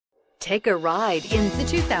Take a ride in the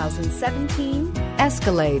 2017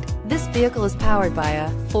 Escalade. This vehicle is powered by a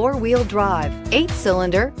 4-wheel drive,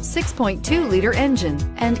 8-cylinder, 6.2-liter engine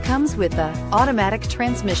and comes with an automatic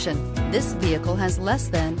transmission. This vehicle has less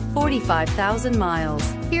than 45,000 miles.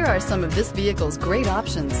 Here are some of this vehicle's great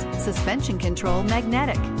options: suspension control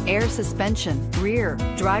magnetic, air suspension, rear,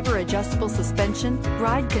 driver adjustable suspension,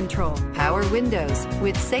 ride control, power windows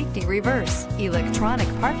with safety reverse, electronic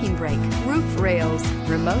parking brake, roof rails,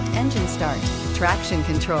 remote engine start, traction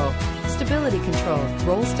control, stability control,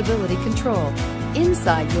 roll stability control.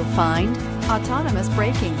 Inside you'll find autonomous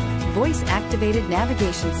braking, voice-activated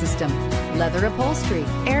navigation system, leather upholstery,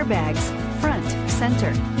 airbags, front,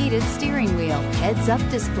 center, heated steering wheel, heads-up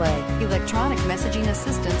display, electronic messaging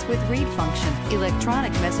assistance with read function,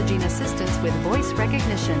 electronic messaging assistance with voice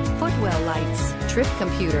recognition, footwell lights, trip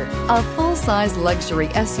computer. A full-size luxury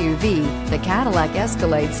SUV, the Cadillac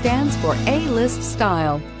Escalade stands for A-list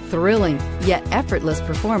style. Thrilling, yet effortless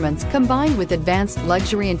performance combined with advanced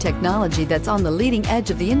luxury and technology that's on the leading edge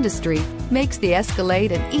of the industry makes the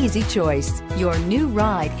Escalade an easy choice. Your new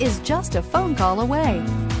ride is just a phone call away.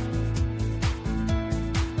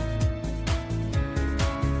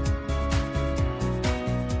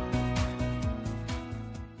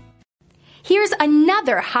 Here's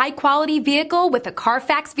another high-quality vehicle with a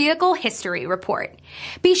Carfax Vehicle History Report.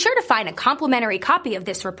 Be sure to find a complimentary copy of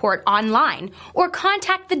this report online or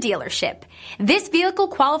contact the dealership. This vehicle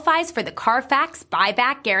qualifies for the Carfax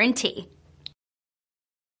Buyback Guarantee.